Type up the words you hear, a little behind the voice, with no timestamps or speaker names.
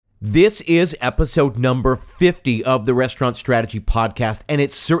This is episode number 50 of the Restaurant Strategy Podcast, and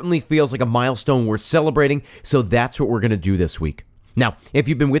it certainly feels like a milestone worth celebrating, so that's what we're going to do this week. Now, if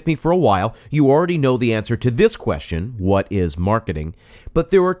you've been with me for a while, you already know the answer to this question, what is marketing? But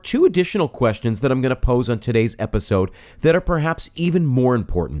there are two additional questions that I'm going to pose on today's episode that are perhaps even more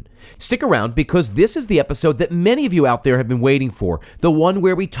important. Stick around because this is the episode that many of you out there have been waiting for, the one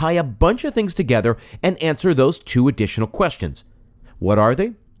where we tie a bunch of things together and answer those two additional questions. What are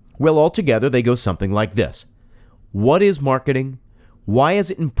they? Well, altogether, they go something like this. What is marketing? Why is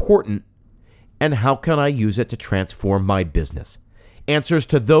it important? And how can I use it to transform my business? Answers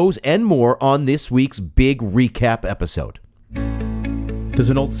to those and more on this week's big recap episode. There's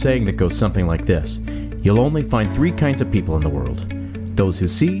an old saying that goes something like this. You'll only find three kinds of people in the world. Those who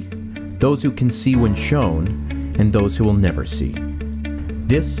see, those who can see when shown, and those who will never see.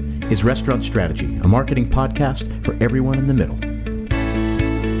 This is Restaurant Strategy, a marketing podcast for everyone in the middle.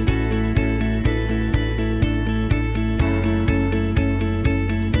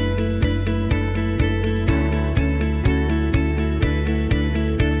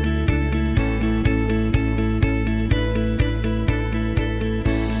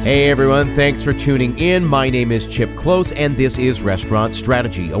 Hey everyone, thanks for tuning in. My name is Chip Close, and this is Restaurant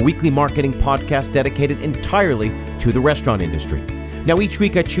Strategy, a weekly marketing podcast dedicated entirely to the restaurant industry. Now, each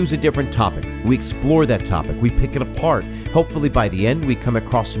week I choose a different topic. We explore that topic. We pick it apart. Hopefully by the end, we come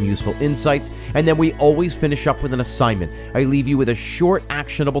across some useful insights, and then we always finish up with an assignment. I leave you with a short,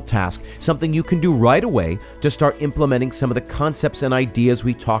 actionable task, something you can do right away to start implementing some of the concepts and ideas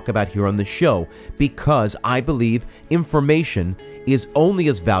we talk about here on the show, because I believe information is only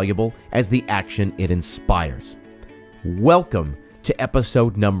as valuable as the action it inspires. Welcome to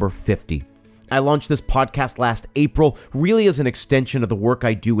episode number 50. I launched this podcast last April, really as an extension of the work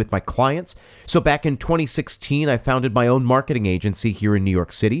I do with my clients. So back in 2016, I founded my own marketing agency here in New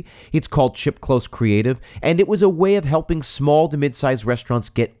York City. It's called Chip Close Creative, and it was a way of helping small to mid-sized restaurants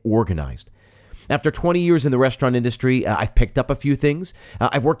get organized. After 20 years in the restaurant industry, I've picked up a few things.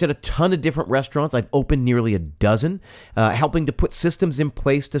 I've worked at a ton of different restaurants. I've opened nearly a dozen, helping to put systems in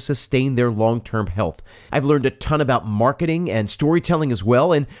place to sustain their long-term health. I've learned a ton about marketing and storytelling as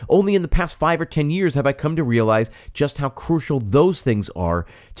well, and only in the past 5 or 10 years have I come to realize just how crucial those things are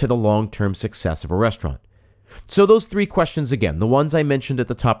to the long-term success of a restaurant. So those three questions again, the ones I mentioned at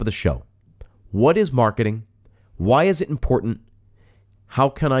the top of the show. What is marketing? Why is it important? How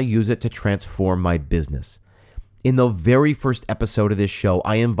can I use it to transform my business? In the very first episode of this show,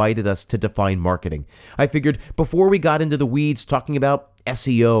 I invited us to define marketing. I figured before we got into the weeds talking about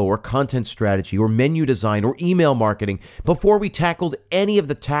SEO or content strategy or menu design or email marketing, before we tackled any of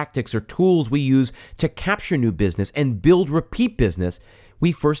the tactics or tools we use to capture new business and build repeat business,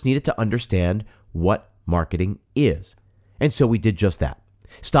 we first needed to understand what marketing is. And so we did just that.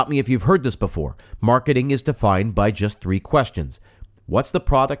 Stop me if you've heard this before. Marketing is defined by just three questions. What's the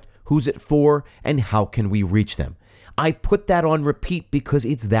product, who's it for, and how can we reach them? I put that on repeat because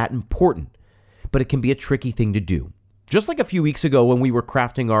it's that important, but it can be a tricky thing to do. Just like a few weeks ago when we were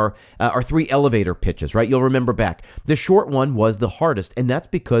crafting our 3 elevator pitches, right? You'll remember back. The short one was the hardest, and that's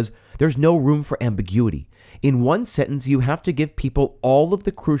because there's no room for ambiguity. In one sentence, you have to give people all of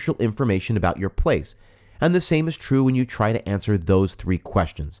the crucial information about your place. And the same is true when you try to answer those 3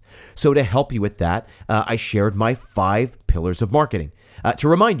 questions. So to help you with that, I shared my 5 pillars of marketing. To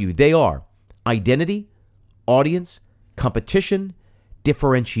remind you, they are identity, audience, competition,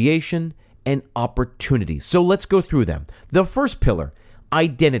 differentiation, and opportunity. So let's go through them. The first pillar,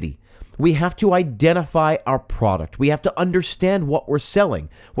 identity. We have to identify our product. We have to understand what we're selling,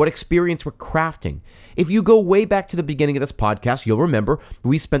 what experience we're crafting. If you go way back to the beginning of this podcast, you'll remember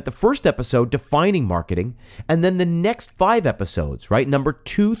we spent the first episode defining marketing, and then the next 5 episodes, right, number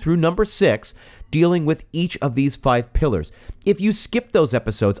 2 through number 6, dealing with each of these 5 pillars. If you skip those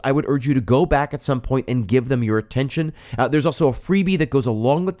episodes, I would urge you to go back at some point and give them your attention. There's also a freebie that goes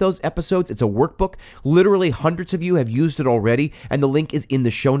along with those episodes. It's a workbook. Literally hundreds of you have used it already, and the link is in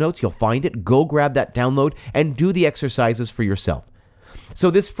the show notes. You'll find it. Go grab that download and do the exercises for yourself.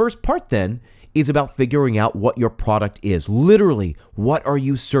 So this first part then is about figuring out what your product is. Literally, what are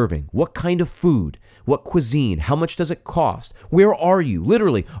you serving? What kind of food? What cuisine? How much does it cost? Where are you?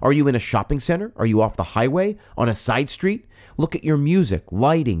 Literally, are you in a shopping center? Are you off the highway? On a side street? Look at your music,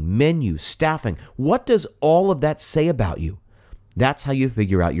 lighting, menu, staffing. What does all of that say about you? That's how you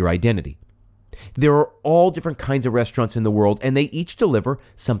figure out your identity. There are all different kinds of restaurants in the world, and they each deliver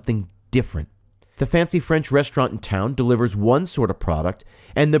something different. The fancy French restaurant in town delivers one sort of product,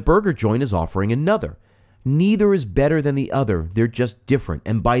 and the burger joint is offering another. Neither is better than the other. They're just different.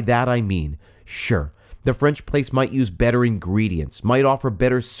 And by that I mean, sure, The French place might use better ingredients, might offer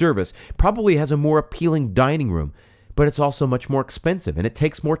better service, probably has a more appealing dining room, but it's also much more expensive and it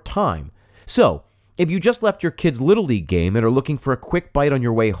takes more time. So, if you just left your kid's Little League game and are looking for a quick bite on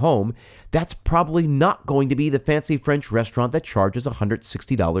your way home, that's probably not going to be the fancy French restaurant that charges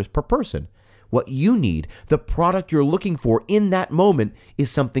 $160 per person. What you need, the product you're looking for in that moment,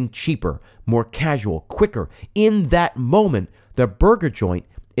 is something cheaper, more casual, quicker. In that moment, the burger joint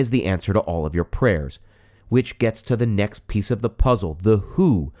is the answer to all of your prayers. Which gets to the next piece of the puzzle, the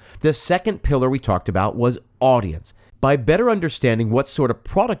who. The second pillar we talked about was audience. By better understanding what sort of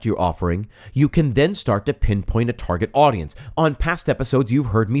product you're offering, you can then start to pinpoint a target audience. On past episodes, you've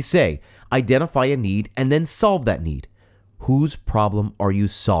heard me say, identify a need and then solve that need. Whose problem are you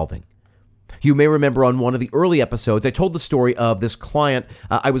solving? You may remember on one of the early episodes, I told the story of this client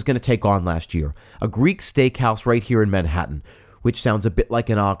I was going to take on last year, a Greek steakhouse right here in Manhattan, which sounds a bit like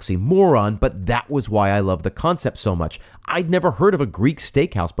an oxymoron, but that was why I love the concept so much. I'd never heard of a Greek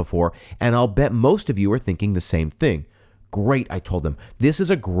steakhouse before, and I'll bet most of you are thinking the same thing. Great, I told them. This is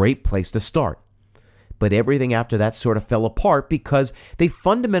a great place to start. But everything after that sort of fell apart because they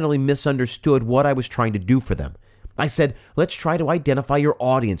fundamentally misunderstood what I was trying to do for them. I said, let's try to identify your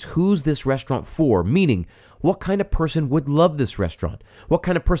audience. Who's this restaurant for? Meaning, what kind of person would love this restaurant? What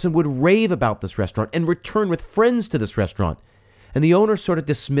kind of person would rave about this restaurant and return with friends to this restaurant? And the owner sort of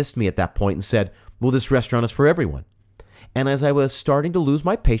dismissed me at that point and said, well, this restaurant is for everyone. And as I was starting to lose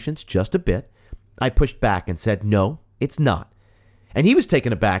my patience just a bit, I pushed back and said, no, it's not. And he was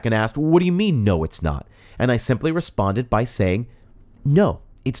taken aback and asked, what do you mean, no, it's not? And I simply responded by saying, no,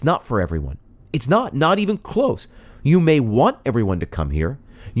 it's not for everyone. It's not even close. You may want everyone to come here.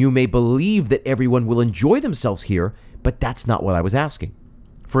 You may believe that everyone will enjoy themselves here, but that's not what I was asking.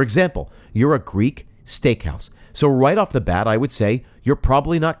 For example, you're a Greek steakhouse. So right off the bat, I would say you're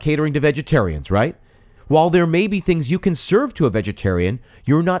probably not catering to vegetarians, right? While there may be things you can serve to a vegetarian,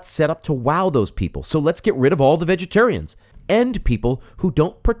 you're not set up to wow those people. So let's get rid of all the vegetarians and people who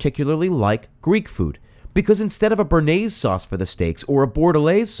don't particularly like Greek food. Because instead of a béarnaise sauce for the steaks or a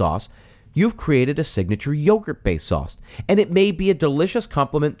bordelaise sauce, you've created a signature yogurt-based sauce. And it may be a delicious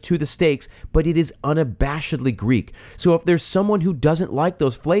complement to the steaks, but it is unabashedly Greek. So if there's someone who doesn't like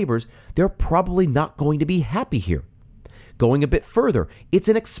those flavors, they're probably not going to be happy here. Going a bit further, it's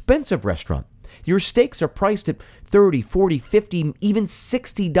an expensive restaurant. Your steaks are priced at $30, $40, $50, even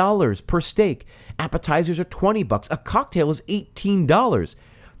 $60 per steak. Appetizers are $20. A cocktail is $18.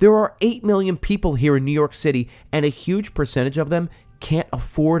 There are 8 million people here in New York City, and a huge percentage of them can't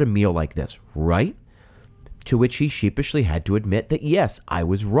afford a meal like this, right? To which he sheepishly had to admit that, yes, I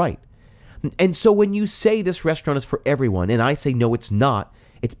was right. And so when you say this restaurant is for everyone, and I say no, it's not,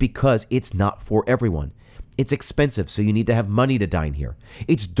 it's because it's not for everyone. It's expensive, so you need to have money to dine here.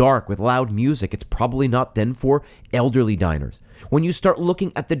 It's dark with loud music. It's probably not then for elderly diners. When you start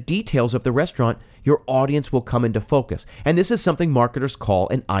looking at the details of the restaurant, your audience will come into focus. And this is something marketers call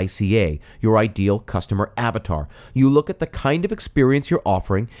an ICA, your ideal customer avatar. You look at the kind of experience you're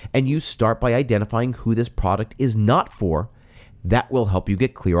offering, and you start by identifying who this product is not for. That will help you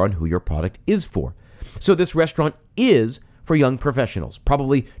get clear on who your product is for. So this restaurant is for young professionals,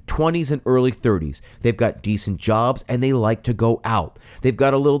 probably 20s and early 30s. They've got decent jobs and they like to go out. They've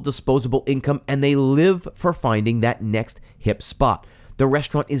got a little disposable income and they live for finding that next hip spot. The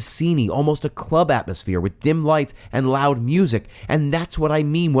restaurant is sceney, almost a club atmosphere with dim lights and loud music. And that's what I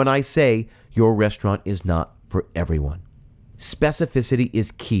mean when I say your restaurant is not for everyone. Specificity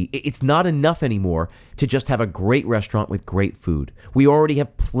is key. It's not enough anymore to just have a great restaurant with great food. We already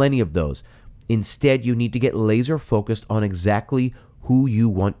have plenty of those. Instead, you need to get laser focused on exactly who you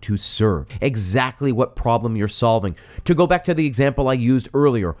want to serve, exactly what problem you're solving. To go back to the example I used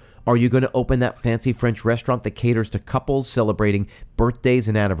earlier, are you going to open that fancy French restaurant that caters to couples celebrating birthdays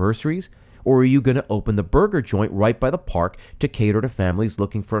and anniversaries? Or are you going to open the burger joint right by the park to cater to families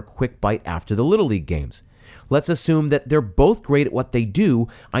looking for a quick bite after the Little League games? Let's assume that they're both great at what they do.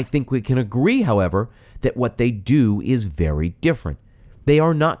 I think we can agree, however, that what they do is very different. They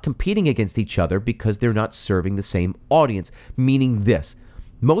are not competing against each other because they're not serving the same audience, meaning this.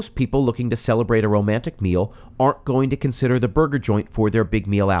 Most people looking to celebrate a romantic meal aren't going to consider the burger joint for their big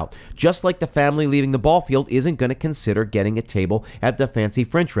meal out, just like the family leaving the ball field isn't going to consider getting a table at the fancy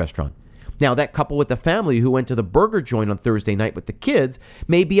French restaurant. Now, that couple with the family who went to the burger joint on Thursday night with the kids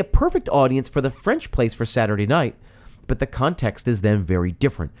may be a perfect audience for the French place for Saturday night, but the context is then very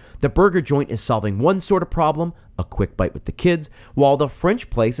different. The burger joint is solving one sort of problem, a quick bite with the kids, while the French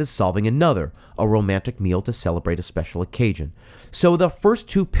place is solving another, a romantic meal to celebrate a special occasion. So the first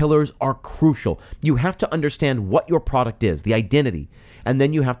two pillars are crucial. You have to understand what your product is, the identity, and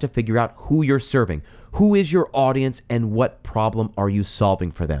then you have to figure out who you're serving, who is your audience, and what problem are you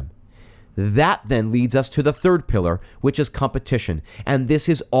solving for them. That then leads us to the third pillar, which is competition. And this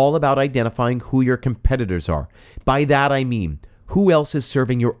is all about identifying who your competitors are. By that I mean, who else is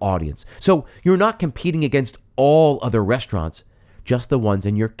serving your audience? So you're not competing against all other restaurants, just the ones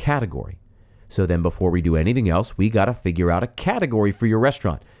in your category. So then before we do anything else, we got to figure out a category for your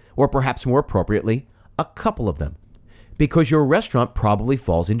restaurant, or perhaps more appropriately, a couple of them. Because your restaurant probably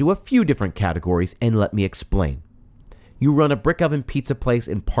falls into a few different categories, and let me explain. You run a brick oven pizza place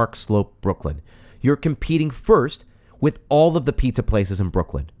in Park Slope, Brooklyn. You're competing first with all of the pizza places in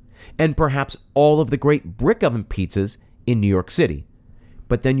Brooklyn, and perhaps all of the great brick oven pizzas in New York City.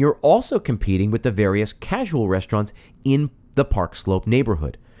 But then you're also competing with the various casual restaurants in the Park Slope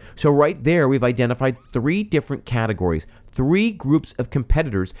neighborhood. So right there, we've identified 3 different categories, 3 groups of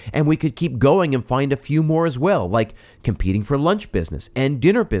competitors, and we could keep going and find a few more as well, like competing for lunch business and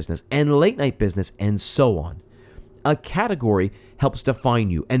dinner business and late night business and so on. A category helps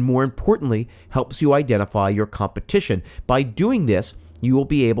define you, and more importantly, helps you identify your competition. By doing this, you will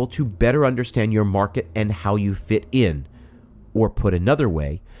be able to better understand your market and how you fit in. Or put another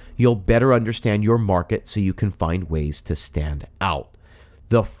way, you'll better understand your market so you can find ways to stand out.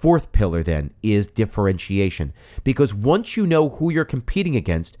 The fourth pillar then is differentiation, because once you know who you're competing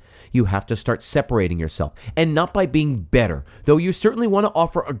against, you have to start separating yourself, and not by being better. Though you certainly want to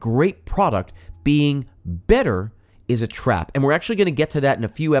offer a great product, being better is a trap. And we're actually going to get to that in a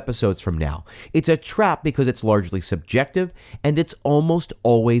few episodes from now. It's a trap because it's largely subjective and it's almost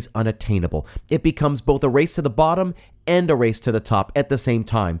always unattainable. It becomes both a race to the bottom and a race to the top at the same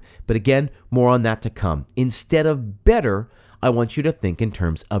time. But again, more on that to come. Instead of better, I want you to think in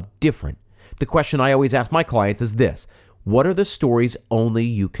terms of different. The question I always ask my clients is this: what are the stories only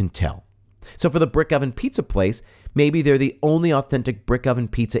you can tell? So for the brick oven pizza place, maybe they're the only authentic brick oven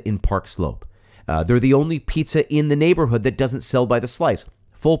pizza in Park Slope. They're the only pizza in the neighborhood that doesn't sell by the slice,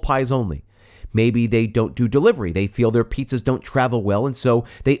 full pies only. Maybe they don't do delivery. They feel their pizzas don't travel well, and so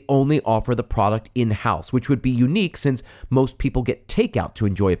they only offer the product in-house, which would be unique since most people get takeout to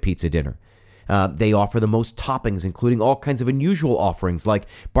enjoy a pizza dinner. They offer the most toppings, including all kinds of unusual offerings like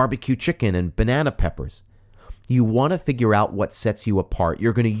barbecue chicken and banana peppers. You want to figure out what sets you apart.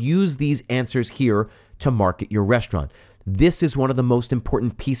 You're going to use these answers here to market your restaurant. This is one of the most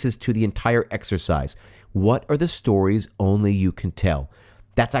important pieces to the entire exercise. What are the stories only you can tell?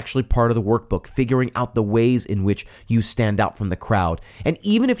 That's actually part of the workbook, figuring out the ways in which you stand out from the crowd. And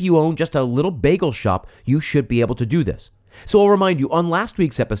even if you own just a little bagel shop, you should be able to do this. So I'll remind you, on last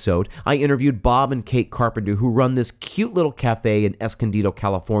week's episode, I interviewed Bob and Kate Carpenter, who run this cute little cafe in Escondido,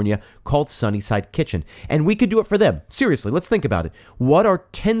 California called Sunnyside Kitchen. And we could do it for them. Seriously, let's think about it. What are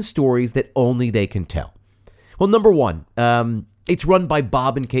 10 stories that only they can tell? Well, number 1, it's run by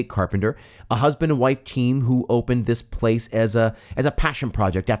Bob and Kate Carpenter, a husband and wife team who opened this place as a passion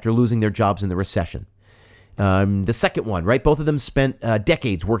project after losing their jobs in the recession. The second one, right? Both of them spent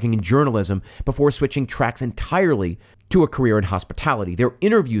decades working in journalism before switching tracks entirely to a career in hospitality. Their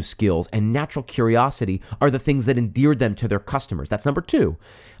interview skills and natural curiosity are the things that endeared them to their customers. That's number 2.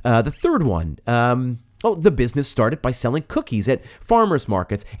 The third one, the business started by selling cookies at farmers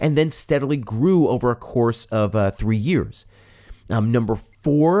markets and then steadily grew over a course of 3 years. Number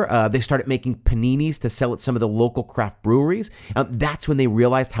 4, they started making paninis to sell at some of the local craft breweries. That's when they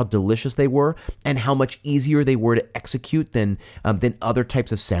realized how delicious they were and how much easier they were to execute than other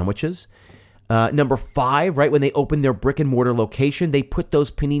types of sandwiches. Number 5, right, when they opened their brick and mortar location, they put those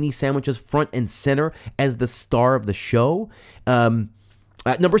panini sandwiches front and center as the star of the show.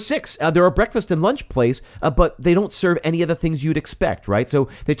 Number 6, they're a breakfast and lunch place, but they don't serve any of the things you'd expect, right? So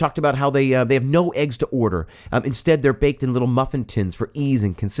they talked about how they have no eggs to order. Instead, they're baked in little muffin tins for ease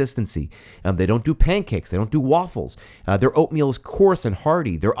and consistency. They don't do pancakes. They don't do waffles. Their oatmeal is coarse and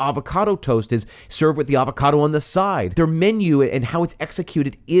hearty. Their avocado toast is served with the avocado on the side. Their menu and how it's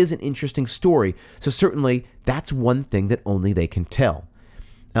executed is an interesting story. So certainly, that's one thing that only they can tell.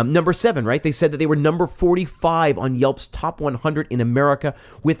 Number 7, right? They said that they were number 45 on Yelp's top 100 in America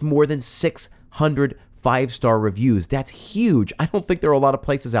with more than 600 5-star reviews. That's huge. I don't think there are a lot of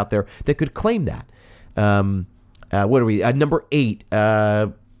places out there that could claim that. What are we? Number 8,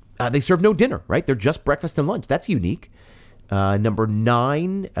 they serve no dinner, right? They're just breakfast and lunch. That's unique. Number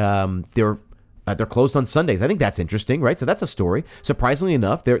 9, they're They're closed on Sundays. I think that's interesting, right? So that's a story. Surprisingly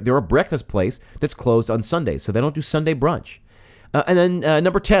enough, they're a breakfast place that's closed on Sundays, so they don't do Sunday brunch. And then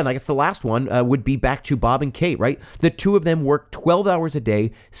number 10, I guess the last one would be back to Bob and Kate, right? The two of them work 12 hours a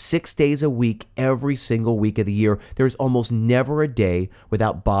day, 6 days a week, every single week of the year. There's almost never a day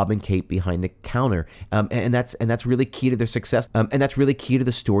without Bob and Kate behind the counter. And that's really key to their success. And that's really key to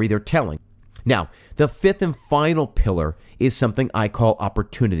the story they're telling. Now, the fifth and final pillar is something I call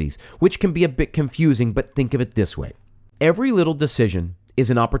opportunities, which can be a bit confusing, but think of it this way. Every little decision is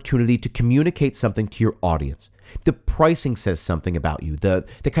an opportunity to communicate something to your audience. The pricing says something about you, the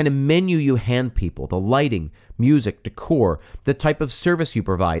kind of menu you hand people, the lighting, music, decor, the type of service you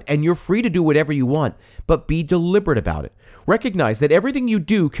provide, and you're free to do whatever you want, but be deliberate about it. Recognize that everything you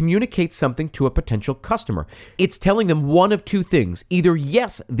do communicates something to a potential customer. It's telling them one of two things. Either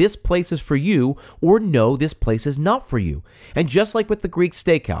yes, this place is for you, or no, this place is not for you. And just like with the Greek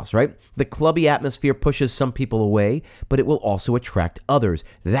Steakhouse, right? The clubby atmosphere pushes some people away, but it will also attract others.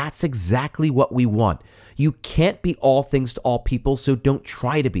 That's exactly what we want. You can't be all things to all people, so don't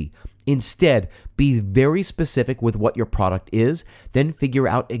try to be. Instead, be very specific with what your product is, then figure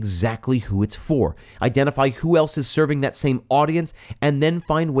out exactly who it's for. Identify who else is serving that same audience, and then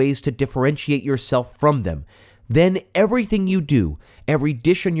find ways to differentiate yourself from them. Then everything you do, every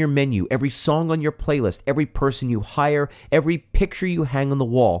dish on your menu, every song on your playlist, every person you hire, every picture you hang on the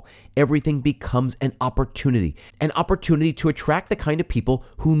wall, everything becomes an opportunity to attract the kind of people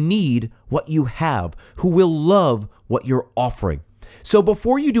who need what you have, who will love what you're offering. So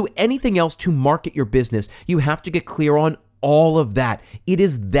before you do anything else to market your business, you have to get clear on all of that. It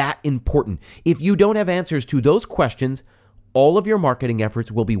is that important. If you don't have answers to those questions, all of your marketing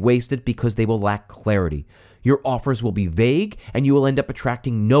efforts will be wasted because they will lack clarity. Your offers will be vague and you will end up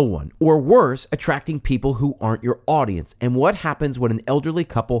attracting no one, or worse, attracting people who aren't your audience. And what happens when an elderly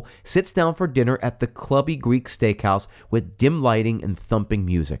couple sits down for dinner at the clubby Greek Steakhouse with dim lighting and thumping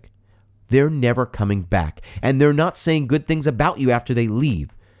music? They're never coming back, and they're not saying good things about you after they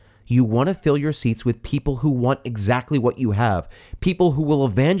leave. You want to fill your seats with people who want exactly what you have, people who will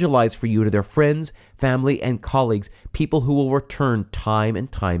evangelize for you to their friends, family, and colleagues, people who will return time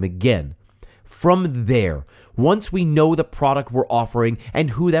and time again. From there, once we know the product we're offering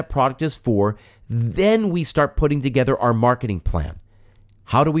and who that product is for, then we start putting together our marketing plan.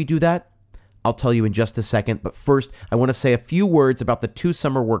 How do we do that? I'll tell you in just a second, but first, I want to say a few words about the 2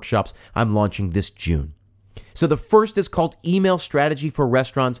 summer workshops I'm launching this June. So the first is called Email Strategy for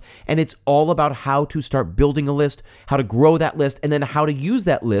Restaurants, and it's all about how to start building a list, how to grow that list, and then how to use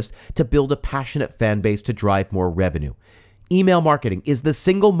that list to build a passionate fan base to drive more revenue. Email marketing is the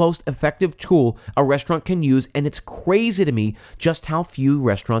single most effective tool a restaurant can use, and it's crazy to me just how few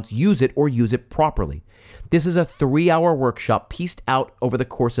restaurants use it or use it properly. This is a 3-hour workshop pieced out over the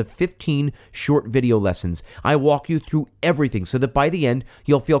course of 15 short video lessons. I walk you through everything so that by the end,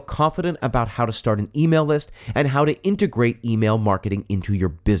 you'll feel confident about how to start an email list and how to integrate email marketing into your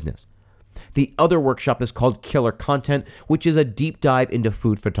business. The other workshop is called Killer Content, which is a deep dive into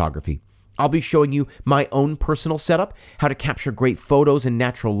food photography. I'll be showing you my own personal setup, how to capture great photos in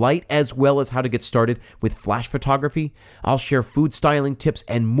natural light, as well as how to get started with flash photography. I'll share food styling tips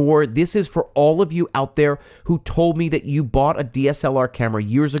and more. This is for all of you out there who told me that you bought a DSLR camera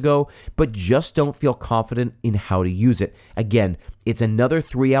years ago, but just don't feel confident in how to use it. Again, it's another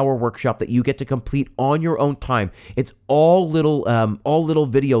 3-hour workshop that you get to complete on your own time. It's all little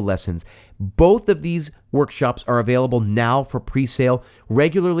video lessons. Both of these workshops are available now for pre-sale.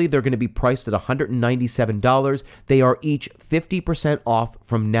 Regularly, they're going to be priced at $197. They are each 50% off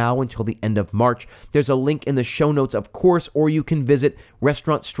from now until the end of March. There's a link in the show notes, of course, or you can visit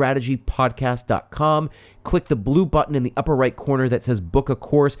restaurantstrategypodcast.com. Click the blue button in the upper right corner that says book a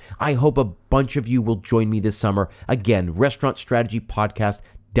course. I hope a bunch of you will join me this summer. Again,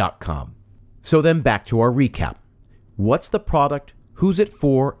 restaurantstrategypodcast.com. So then back to our recap. What's the product? Who's it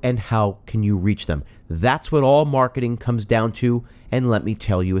for, and how can you reach them? That's what all marketing comes down to, and let me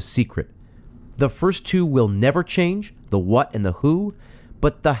tell you a secret. The first two will never change, the what and the who,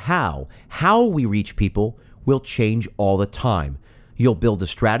 but the how we reach people, will change all the time. You'll build a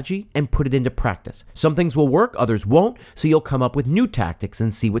strategy and put it into practice. Some things will work, others won't, so you'll come up with new tactics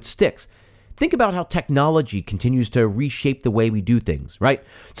and see what sticks. Think about how technology continues to reshape the way we do things, right?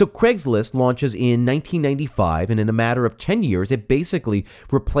 So Craigslist launches in 1995, and in a matter of 10 years, it basically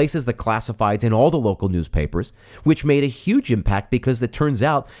replaces the classifieds in all the local newspapers, which made a huge impact because it turns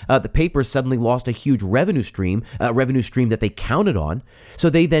out the papers suddenly lost a huge revenue stream that they counted on.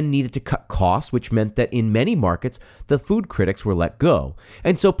 So they then needed to cut costs, which meant that in many markets, the food critics were let go.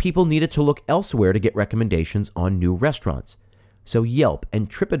 And so people needed to look elsewhere to get recommendations on new restaurants. So Yelp and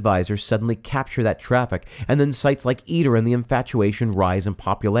TripAdvisor suddenly capture that traffic, and then sites like Eater and The Infatuation rise in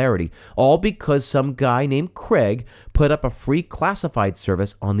popularity, all because some guy named Craig put up a free classified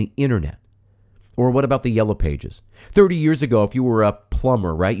service on the internet. Or what about the Yellow Pages? 30 years ago, if you were a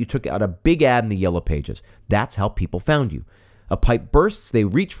plumber, right, you took out a big ad in the Yellow Pages. That's how people found you. A pipe bursts, they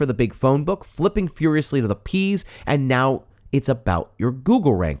reach for the big phone book, flipping furiously to the P's, and now it's about your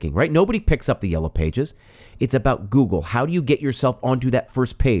Google ranking, right? Nobody picks up the Yellow Pages. It's about Google. How do you get yourself onto that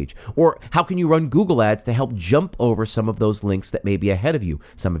first page? Or how can you run Google ads to help jump over some of those links that may be ahead of you,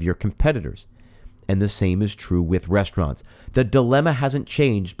 some of your competitors? And the same is true with restaurants. The dilemma hasn't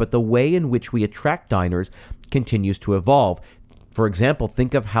changed, but the way in which we attract diners continues to evolve. For example,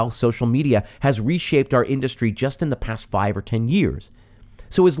 think of how social media has reshaped our industry just in the past 5 or 10 years.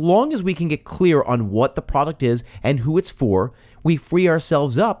 So as long as we can get clear on what the product is and who it's for, we free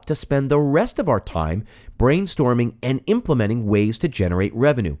ourselves up to spend the rest of our time brainstorming and implementing ways to generate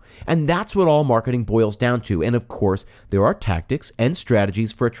revenue. And that's what all marketing boils down to. And of course, there are tactics and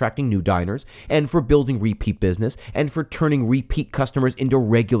strategies for attracting new diners and for building repeat business and for turning repeat customers into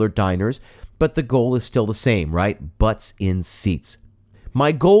regular diners. But the goal is still the same, right? Butts in seats.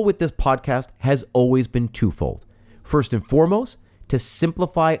 My goal with this podcast has always been twofold. First and foremost, to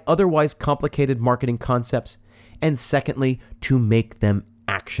simplify otherwise complicated marketing concepts, and secondly, to make them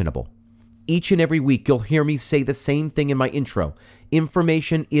actionable. Each and every week, you'll hear me say the same thing in my intro.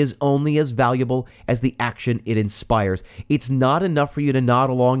 Information is only as valuable as the action it inspires. It's not enough for you to nod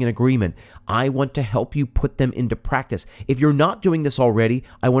along in agreement. I want to help you put them into practice. If you're not doing this already,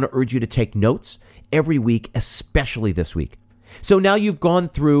 I want to urge you to take notes every week, especially this week. So now you've gone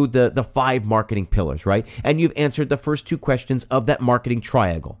through the 5 marketing pillars, right? And you've answered the first 2 questions of that marketing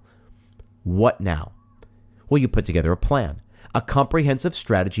triangle. What now? Well, you put together a plan, a comprehensive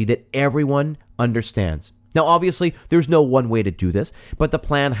strategy that everyone understands. Now, obviously, there's no one way to do this, but the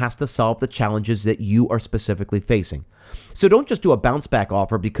plan has to solve the challenges that you are specifically facing. So don't just do a bounce back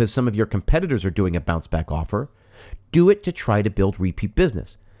offer because some of your competitors are doing a bounce back offer. Do it to try to build repeat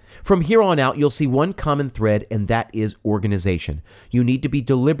business. From here on out, you'll see one common thread, and that is organization. You need to be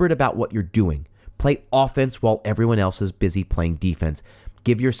deliberate about what you're doing. Play offense while everyone else is busy playing defense.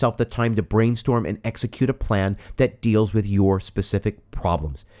 Give yourself the time to brainstorm and execute a plan that deals with your specific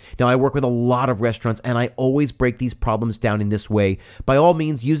problems. Now, I work with a lot of restaurants, and I always break these problems down in this way. By all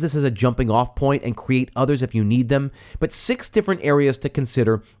means, use this as a jumping off point and create others if you need them, but 6 different areas to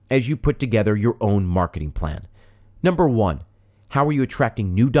consider as you put together your own marketing plan. Number 1, how are you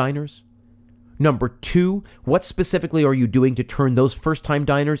attracting new diners? Number 2, what specifically are you doing to turn those first-time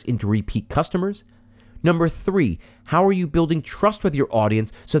diners into repeat customers? Number 3, how are you building trust with your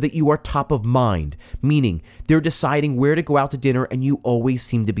audience so that you are top of mind? Meaning, they're deciding where to go out to dinner and you always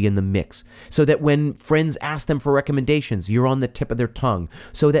seem to be in the mix. So that when friends ask them for recommendations, you're on the tip of their tongue.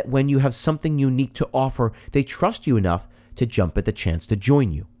 So that when you have something unique to offer, they trust you enough to jump at the chance to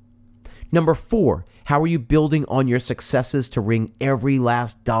join you. Number 4, how are you building on your successes to wring every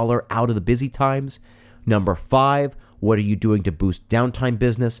last dollar out of the busy times? Number 5, what are you doing to boost downtime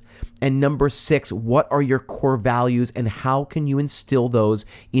business? And number 6, what are your core values and how can you instill those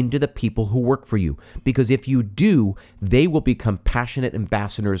into the people who work for you? Because if you do, they will become passionate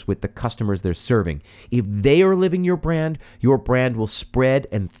ambassadors with the customers they're serving. If they are living your brand will spread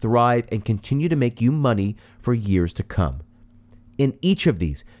and thrive and continue to make you money for years to come. In each of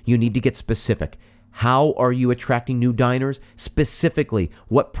these, you need to get specific. How are you attracting new diners? Specifically,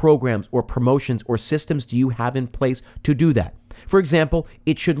 what programs or promotions or systems do you have in place to do that? For example,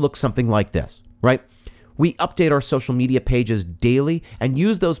 it should look something like this, right? We update our social media pages daily and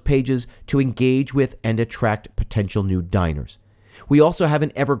use those pages to engage with and attract potential new diners. We also have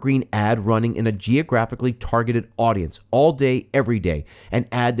an evergreen ad running in a geographically targeted audience all day, every day, an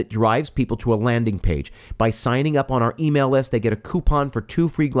ad that drives people to a landing page. By signing up on our email list, they get a coupon for 2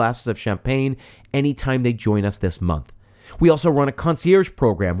 free glasses of champagne anytime they join us this month. We also run a concierge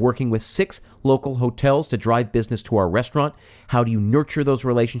program working with 6 local hotels to drive business to our restaurant. How do you nurture those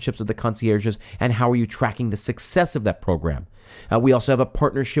relationships with the concierges, and how are you tracking the success of that program? We also have a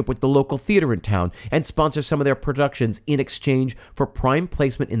partnership with the local theater in town and sponsor some of their productions in exchange for prime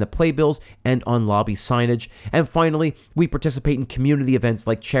placement in the playbills and on lobby signage. And finally, we participate in community events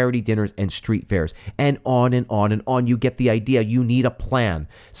like charity dinners and street fairs. And on and on and on. You get the idea. You need a plan,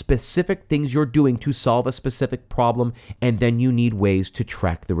 specific things you're doing to solve a specific problem, and then you need ways to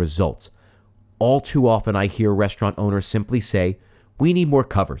track the results. All too often, I hear restaurant owners simply say, "We need more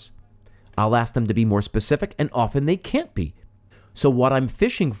covers." I'll ask them to be more specific, and often they can't be. So what I'm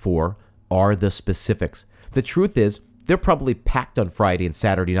fishing for are the specifics. The truth is, they're probably packed on Friday and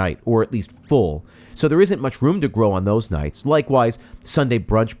Saturday night, or at least full. So there isn't much room to grow on those nights. Likewise, Sunday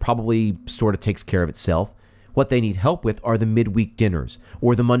brunch probably sort of takes care of itself. What they need help with are the midweek dinners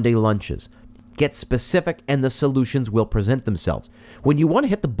or the Monday lunches. Get specific and the solutions will present themselves. When you want to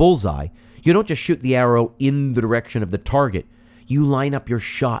hit the bullseye, you don't just shoot the arrow in the direction of the target. You line up your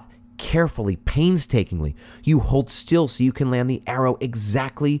shot carefully, painstakingly. You hold still so you can land the arrow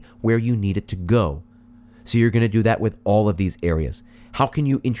exactly where you need it to go. So you're going to do that with all of these areas. How can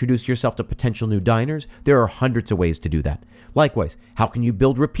you introduce yourself to potential new diners? There are hundreds of ways to do that. Likewise, how can you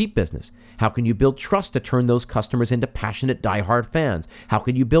build repeat business? How can you build trust to turn those customers into passionate, diehard fans? How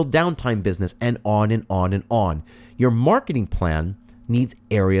can you build downtime business? And on and on and on. Your marketing plan needs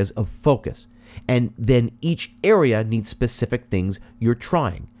areas of focus. And then each area needs specific things you're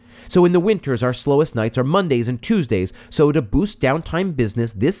trying. So in the winters, our slowest nights are Mondays and Tuesdays. So to boost downtime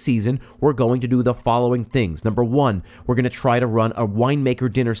business this season, we're going to do the following things. Number 1, we're going to try to run a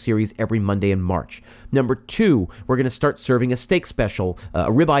winemaker dinner series every Monday in March. Number 2, we're going to start serving a steak special, a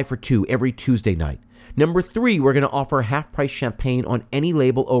ribeye for 2 every Tuesday night. Number 3, we're going to offer half-price champagne on any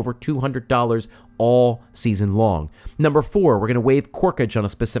label over $200 all season long. Number 4, we're going to waive corkage on a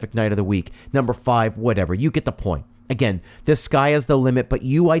specific night of the week. Number 5, whatever. You get the point. Again, the sky is the limit, but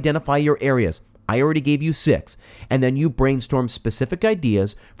you identify your areas. I already gave you 6. And then you brainstorm specific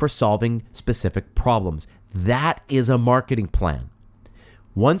ideas for solving specific problems. That is a marketing plan.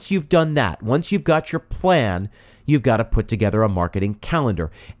 Once you've done that, once you've got your plan, you've got to put together a marketing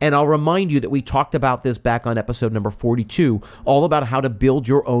calendar. And I'll remind you that we talked about this back on episode number 42, all about how to build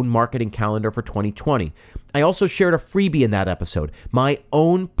your own marketing calendar for 2020. I also shared a freebie in that episode, my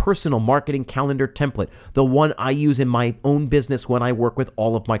own personal marketing calendar template, the one I use in my own business when I work with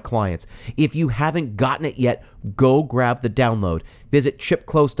all of my clients. If you haven't gotten it yet, go grab the download. Visit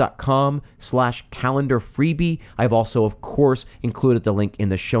chipclose.com/calendar freebie. I've also, of course, included the link in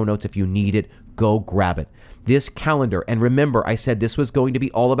the show notes if you need it. Go grab it. This calendar, and remember, I said this was going to be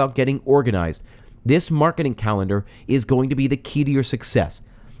all about getting organized. This marketing calendar is going to be the key to your success.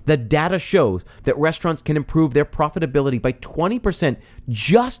 The data shows that restaurants can improve their profitability by 20%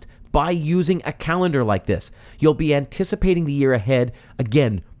 just by using a calendar like this. You'll be anticipating the year ahead,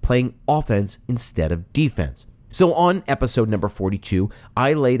 again, playing offense instead of defense. So on episode number 42,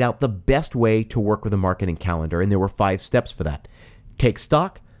 I laid out the best way to work with a marketing calendar, and there were 5 steps for that. Take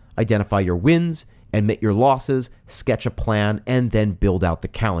stock, identify your wins, admit your losses, sketch a plan, and then build out the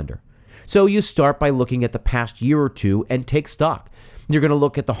calendar. So you start by looking at the past year or two and take stock. You're going to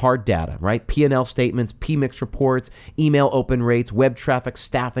look at the hard data, right? P&L statements, PMIX reports, email open rates, web traffic,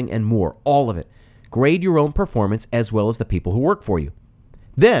 staffing, and more, all of it. Grade your own performance as well as the people who work for you.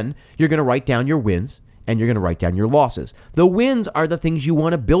 Then you're going to write down your wins and you're going to write down your losses. The wins are the things you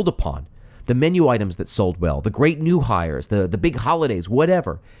want to build upon. The menu items that sold well, the great new hires, the big holidays,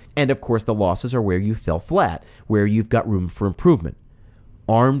 whatever. And of course, the losses are where you fell flat, where you've got room for improvement.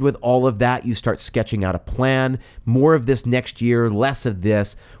 Armed with all of that, you start sketching out a plan. More of this next year, less of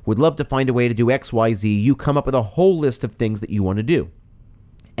this. Would love to find a way to do X, Y, Z. You come up with a whole list of things that you want to do.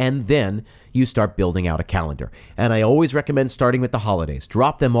 And then you start building out a calendar. And I always recommend starting with the holidays.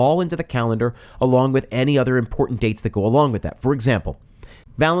 Drop them all into the calendar along with any other important dates that go along with that. For example,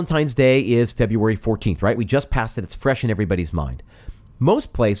 Valentine's Day is February 14th, right? We just passed it. It's fresh in everybody's mind.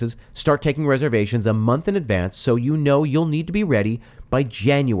 Most places start taking reservations a month in advance, so you know you'll need to be ready by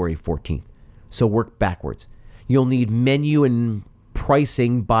January 14th. So work backwards. You'll need menu and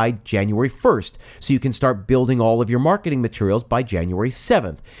pricing by January 1st, so you can start building all of your marketing materials by January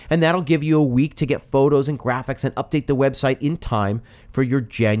 7th. And that'll give you a week to get photos and graphics and update the website in time for your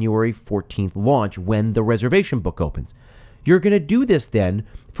January 14th launch when the reservation book opens. You're going to do this then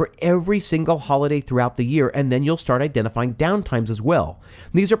for every single holiday throughout the year, and then you'll start identifying downtimes as well.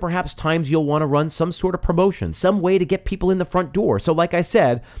 These are perhaps times you'll want to run some sort of promotion, some way to get people in the front door. So like I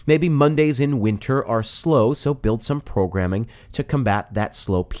said, maybe Mondays in winter are slow, so build some programming to combat that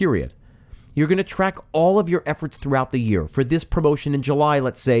slow period. You're going to track all of your efforts throughout the year. For this promotion in July,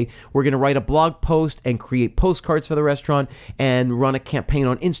 let's say, we're going to write a blog post and create postcards for the restaurant and run a campaign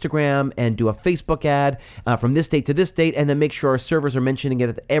on Instagram and do a Facebook ad from this date to this date, and then make sure our servers are mentioning it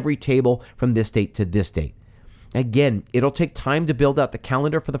at every table from this date to this date. Again, it'll take time to build out the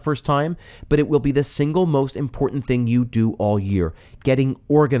calendar for the first time, but it will be the single most important thing you do all year. Getting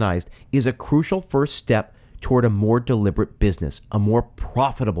organized is a crucial first step toward a more deliberate business, a more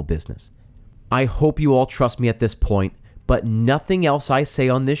profitable business. I hope you all trust me at this point, but nothing else I say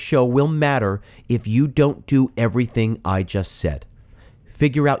on this show will matter if you don't do everything I just said.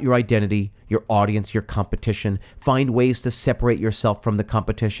 Figure out your identity, your audience, your competition. Find ways to separate yourself from the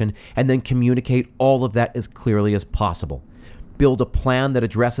competition, and then communicate all of that as clearly as possible. Build a plan that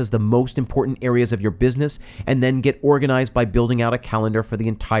addresses the most important areas of your business, and then get organized by building out a calendar for the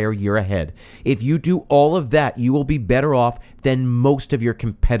entire year ahead. If you do all of that, you will be better off than most of your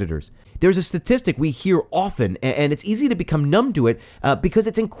competitors. There's a statistic we hear often, and it's easy to become numb to it because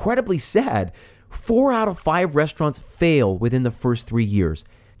it's incredibly sad. 4 out of 5 restaurants fail within the first 3 years.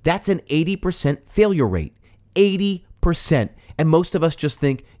 That's an 80% failure rate. 80%. And most of us just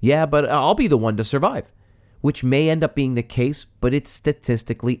think, yeah, but I'll be the one to survive, which may end up being the case, but it's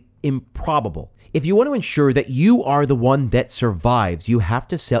statistically improbable. If you want to ensure that you are the one that survives, you have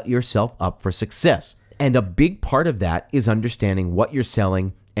to set yourself up for success. And a big part of that is understanding what you're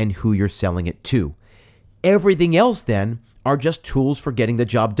selling and who you're selling it to. Everything else then are just tools for getting the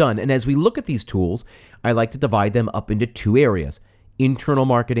job done. And as we look at these tools, I like to divide them up into 2 areas: internal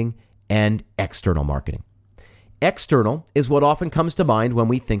marketing and external marketing. External is what often comes to mind when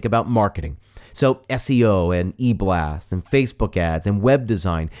we think about marketing. So SEO and e-blasts and Facebook ads and web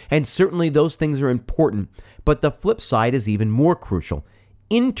design, and certainly those things are important, but the flip side is even more crucial.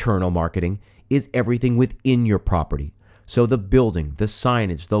 Internal marketing is everything within your property. So the building, the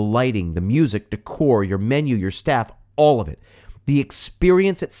signage, the lighting, the music, decor, your menu, your staff, all of it. The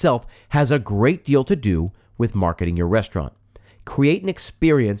experience itself has a great deal to do with marketing your restaurant. Create an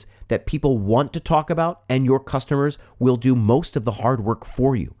experience that people want to talk about, and your customers will do most of the hard work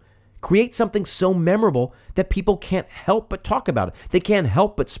for you. Create something so memorable that people can't help but talk about it. They can't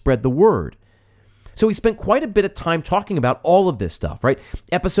help but spread the word. So we spent quite a bit of time talking about all of this stuff, right?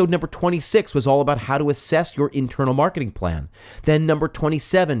 Episode number 26 was all about how to assess your internal marketing plan. Then number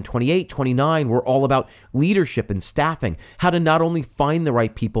 27, 28, 29 were all about leadership and staffing, how to not only find the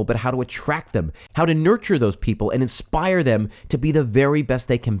right people, but how to attract them, how to nurture those people and inspire them to be the very best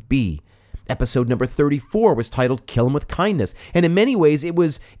they can be. Episode number 34 was titled Kill 'em with Kindness. And in many ways, it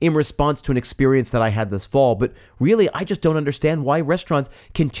was in response to an experience that I had this fall. But really, I just don't understand why restaurants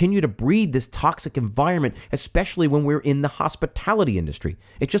continue to breed this toxic environment, especially when we're in the hospitality industry.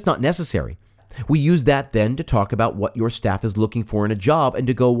 It's just not necessary. We use that then to talk about what your staff is looking for in a job, and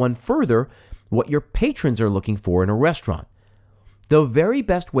to go one further, what your patrons are looking for in a restaurant. The very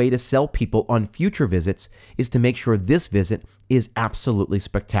best way to sell people on future visits is to make sure this visit is absolutely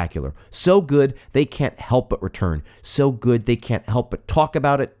spectacular. So good, they can't help but return. So good, they can't help but talk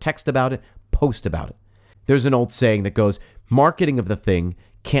about it, text about it, post about it. There's an old saying that goes, marketing of the thing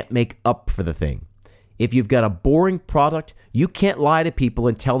can't make up for the thing. If you've got a boring product, you can't lie to people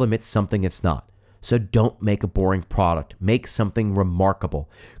and tell them it's something it's not. So don't make a boring product. Make something remarkable.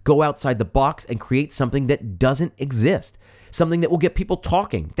 Go outside the box and create something that doesn't exist. Something that will get people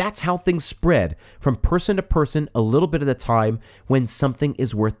talking. That's how things spread from person to person a little bit at a time. When something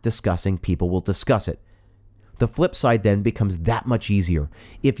is worth discussing, people will discuss it. The flip side then becomes that much easier.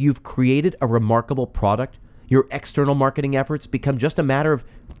 If you've created a remarkable product, your external marketing efforts become just a matter of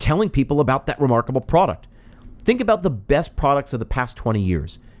telling people about that remarkable product. Think about the best products of the past 20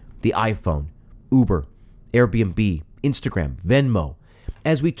 years. The iPhone, Uber, Airbnb, Instagram, Venmo.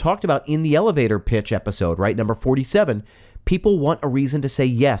 As we talked about in the elevator pitch episode, right, number 47, people want a reason to say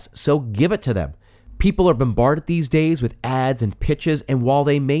yes, so give it to them. People are bombarded these days with ads and pitches, and while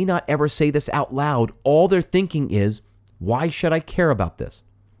they may not ever say this out loud, all they're thinking is, why should I care about this?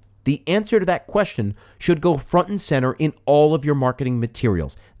 The answer to that question should go front and center in all of your marketing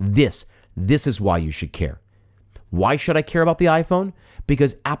materials. This is why you should care. Why should I care about the iPhone?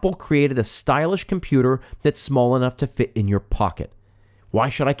 Because Apple created a stylish computer that's small enough to fit in your pocket. Why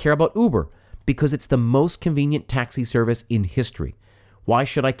should I care about Uber? Because it's the most convenient taxi service in history. Why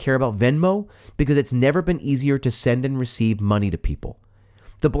should I care about Venmo? Because it's never been easier to send and receive money to people.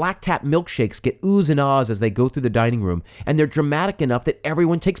 The Black Tap milkshakes get oohs and ahs as they go through the dining room, and they're dramatic enough that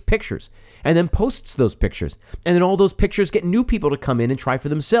everyone takes pictures and then posts those pictures. And then all those pictures get new people to come in and try for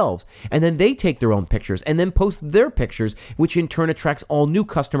themselves. And then they take their own pictures and then post their pictures, which in turn attracts all new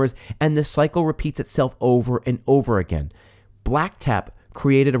customers, and the cycle repeats itself over and over again. Black Tap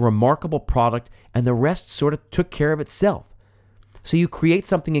created a remarkable product, and the rest sort of took care of itself. So you create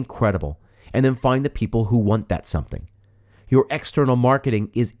something incredible, and then find the people who want that something. Your external marketing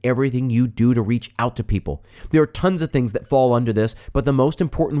is everything you do to reach out to people. There are tons of things that fall under this, but the most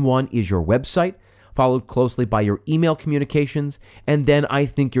important one is your website, followed closely by your email communications, and then I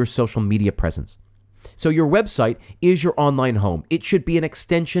think your social media presence. So your website is your online home. It should be an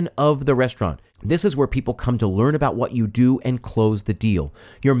extension of the restaurant. This is where people come to learn about what you do and close the deal.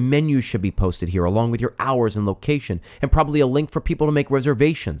 Your menu should be posted here, along with your hours and location, and probably a link for people to make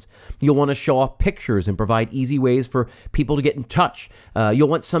reservations. You'll want to show off pictures and provide easy ways for people to get in touch. You'll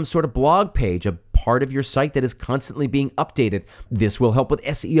want some sort of blog page, a part of your site that is constantly being updated. This will help with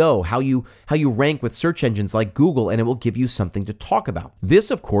SEO, how you rank with search engines like Google, and it will give you something to talk about.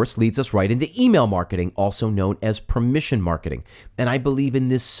 This, of course, leads us right into email marketing, also known as permission marketing. And I believe in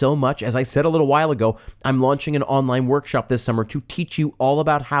this so much. As I said a little while ago, I'm launching an online workshop this summer to teach you all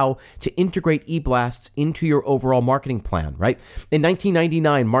about how to integrate eBlasts into your overall marketing plan, right? In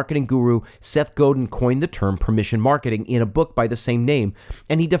 1999, marketing guru Seth Godin coined the term permission marketing in a book by the same name,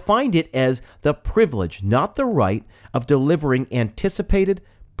 and he defined it as the privilege, not the right, of delivering anticipated,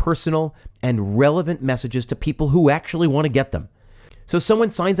 personal, and relevant messages to people who actually want to get them. So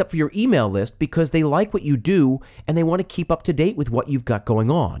someone signs up for your email list because they like what you do and they want to keep up to date with what you've got going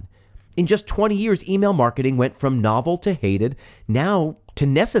on. In just 20 years, email marketing went from novel to hated, now to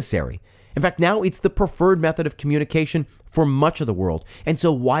necessary. In fact, now it's the preferred method of communication for much of the world. And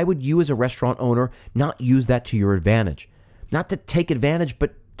so why would you as a restaurant owner not use that to your advantage? Not to take advantage,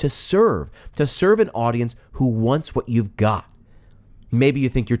 but to serve an audience who wants what you've got. Maybe you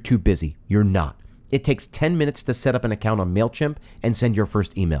think you're too busy. You're not. It takes 10 minutes to set up an account on MailChimp and send your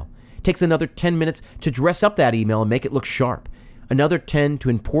first email. It takes another 10 minutes to dress up that email and make it look sharp. Another 10 to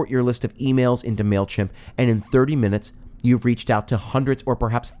import your list of emails into MailChimp, and in 30 minutes, you've reached out to hundreds or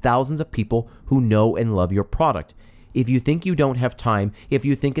perhaps thousands of people who know and love your product. If you think you don't have time, if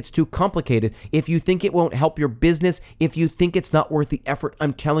you think it's too complicated, if you think it won't help your business, if you think it's not worth the effort,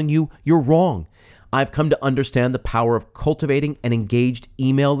 I'm telling you, you're wrong. I've come to understand the power of cultivating an engaged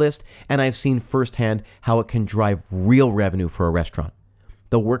email list, and I've seen firsthand how it can drive real revenue for a restaurant.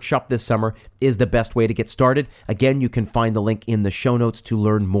 The workshop this summer is the best way to get started. Again, you can find the link in the show notes to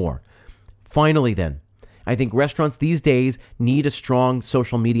learn more. Finally then, I think restaurants these days need a strong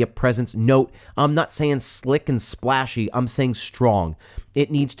social media presence. Note, I'm not saying slick and splashy, I'm saying strong. It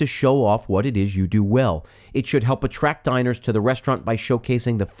needs to show off what it is you do well. It should help attract diners to the restaurant by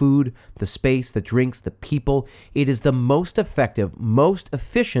showcasing the food, the space, the drinks, the people. It is the most effective, most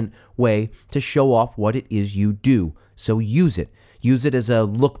efficient way to show off what it is you do. So use it. Use it as a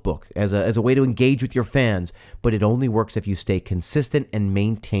lookbook, as a way to engage with your fans, but it only works if you stay consistent and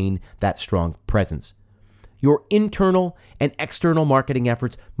maintain that strong presence. Your internal and external marketing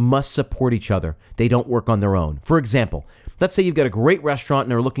efforts must support each other. They don't work on their own. For example, let's say you've got a great restaurant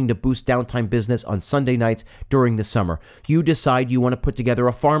and are looking to boost downtime business on Sunday nights during the summer. You decide you want to put together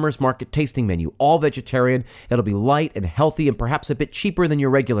a farmer's market tasting menu, all vegetarian. It'll be light and healthy and perhaps a bit cheaper than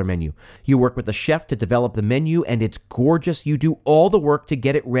your regular menu. You work with a chef to develop the menu and it's gorgeous. You do all the work to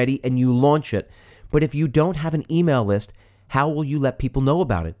get it ready and you launch it. But if you don't have an email list, how will you let people know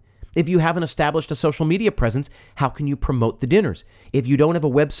about it? If you haven't established a social media presence, how can you promote the dinners? If you don't have a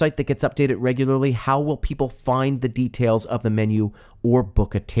website that gets updated regularly, how will people find the details of the menu or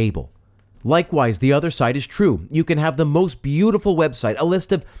book a table? Likewise, the other side is true. You can have the most beautiful website, a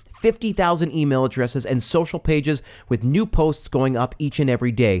list of 50,000 email addresses and social pages with new posts going up each and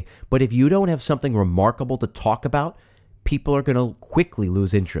every day. But if you don't have something remarkable to talk about, people are going to quickly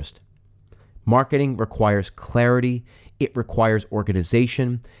lose interest. Marketing requires clarity. It requires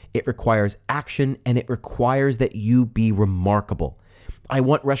organization, it requires action, and it requires that you be remarkable. I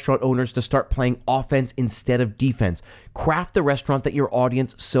want restaurant owners to start playing offense instead of defense. Craft the restaurant that your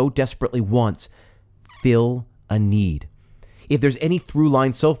audience so desperately wants. Fill a need. If there's any through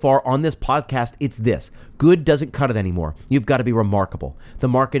line so far on this podcast, it's this. Good doesn't cut it anymore. You've got to be remarkable. The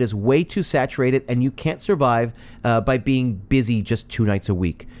market is way too saturated, and you can't survive by being busy just 2 nights a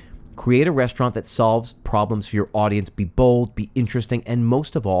week. Create a restaurant that solves problems for your audience. Be bold, be interesting, and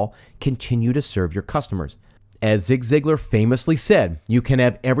most of all, continue to serve your customers. As Zig Ziglar famously said, you can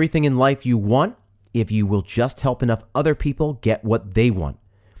have everything in life you want if you will just help enough other people get what they want.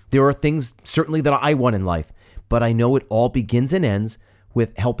 There are things certainly that I want in life, but I know it all begins and ends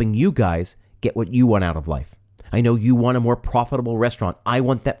with helping you guys get what you want out of life. I know you want a more profitable restaurant. I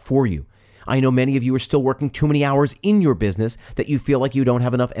want that for you. I know many of you are still working too many hours in your business that you feel like you don't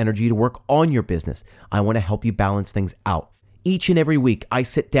have enough energy to work on your business. I want to help you balance things out. Each and every week, I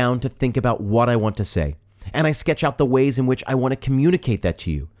sit down to think about what I want to say, and I sketch out the ways in which I want to communicate that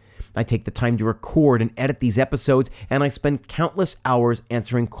to you. I take the time to record and edit these episodes, and I spend countless hours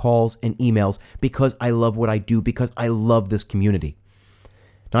answering calls and emails because I love what I do, because I love this community.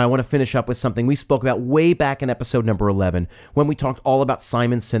 Now, I want to finish up with something we spoke about way back in episode number 11 when we talked all about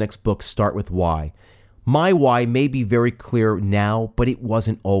Simon Sinek's book, Start With Why. My why may be very clear now, but it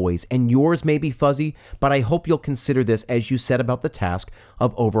wasn't always. And yours may be fuzzy, but I hope you'll consider this as you set about the task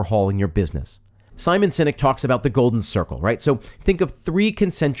of overhauling your business. Simon Sinek talks about the golden circle, right? So think of 3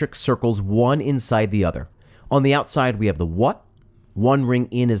 concentric circles, one inside the other. On the outside, we have the what. One ring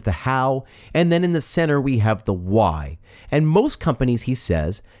in is the how. And then in the center, we have the why. And most companies, he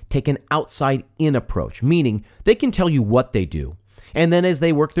says, take an outside-in approach, meaning they can tell you what they do. And then as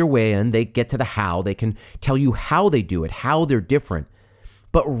they work their way in, they get to the how. They can tell you how they do it, how they're different.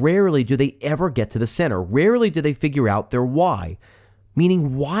 But rarely do they ever get to the center. Rarely do they figure out their why,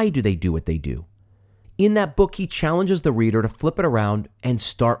 meaning why do they do what they do? In that book, he challenges the reader to flip it around and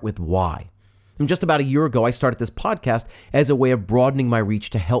start with why. And just about a year ago, I started this podcast as a way of broadening my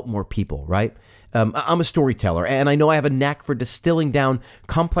reach to help more people, right? I'm a storyteller, and I know I have a knack for distilling down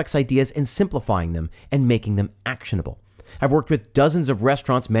complex ideas and simplifying them and making them actionable. I've worked with dozens of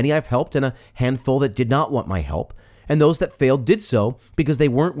restaurants, many I've helped, and a handful that did not want my help. And those that failed did so because they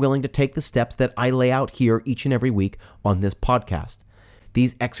weren't willing to take the steps that I lay out here each and every week on this podcast.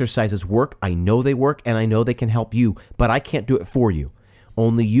 These exercises work, I know they work, and I know they can help you, but I can't do it for you.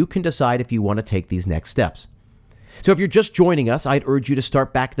 Only you can decide if you want to take these next steps. So if you're just joining us, I'd urge you to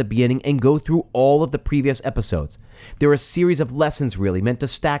start back at the beginning and go through all of the previous episodes. They're a series of lessons really meant to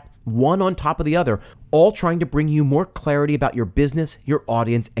stack one on top of the other, all trying to bring you more clarity about your business, your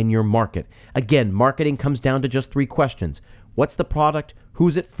audience, and your market. Again, marketing comes down to just 3 questions. What's the product?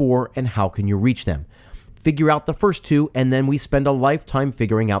 Who's it for? And how can you reach them? Figure out the first 2, and then we spend a lifetime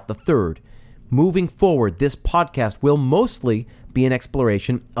figuring out the third. Moving forward, this podcast will mostly be an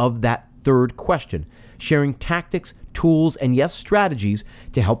exploration of that third question, sharing tactics, tools, and yes, strategies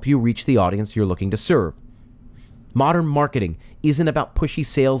to help you reach the audience you're looking to serve. Modern marketing isn't about pushy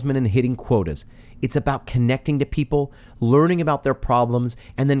salesmen and hitting quotas. It's about connecting to people, learning about their problems,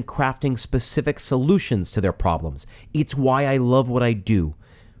 and then crafting specific solutions to their problems. It's why I love what I do.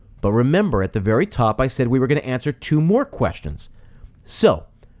 But remember, at the very top, I said we were going to answer 2 more questions. So,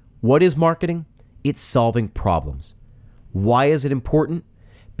 what is marketing? It's solving problems. Why is it important?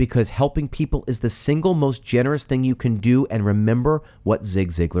 Because helping people is the single most generous thing you can do, and remember what Zig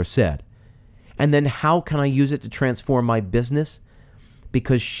Ziglar said. And then how can I use it to transform my business?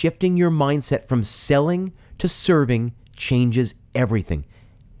 Because shifting your mindset from selling to serving changes everything.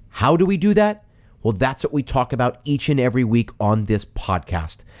 How do we do that? Well, that's what we talk about each and every week on this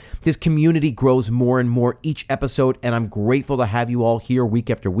podcast. This community grows more and more each episode, and I'm grateful to have you all here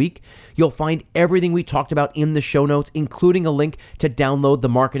week after week. You'll find everything we talked about in the show notes, including a link to download the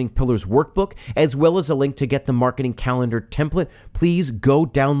Marketing Pillars workbook, as well as a link to get the marketing calendar template. Please go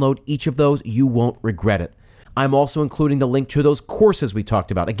download each of those. You won't regret it. I'm also including the link to those courses we talked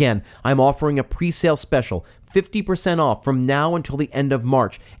about. Again, I'm offering a pre-sale special, 50% off from now until the end of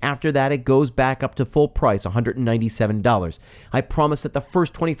March. After that, it goes back up to full price, $197. I promise that the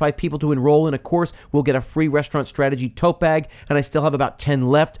first 25 people to enroll in a course will get a free restaurant strategy tote bag, and I still have about 10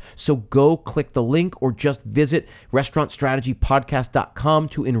 left. So go click the link or just visit restaurantstrategypodcast.com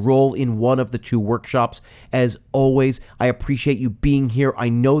to enroll in one of the 2 workshops. As always, I appreciate you being here. I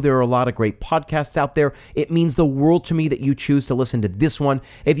know there are a lot of great podcasts out there. It means the world to me that you choose to listen to this one.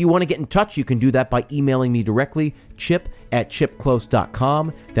 If you want to get in touch, you can do that by emailing me directly,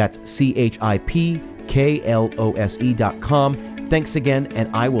 chip@chipclose.com. That's CHIPKLOSE.com. Thanks again,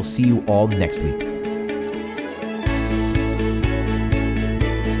 and I will see you all next week.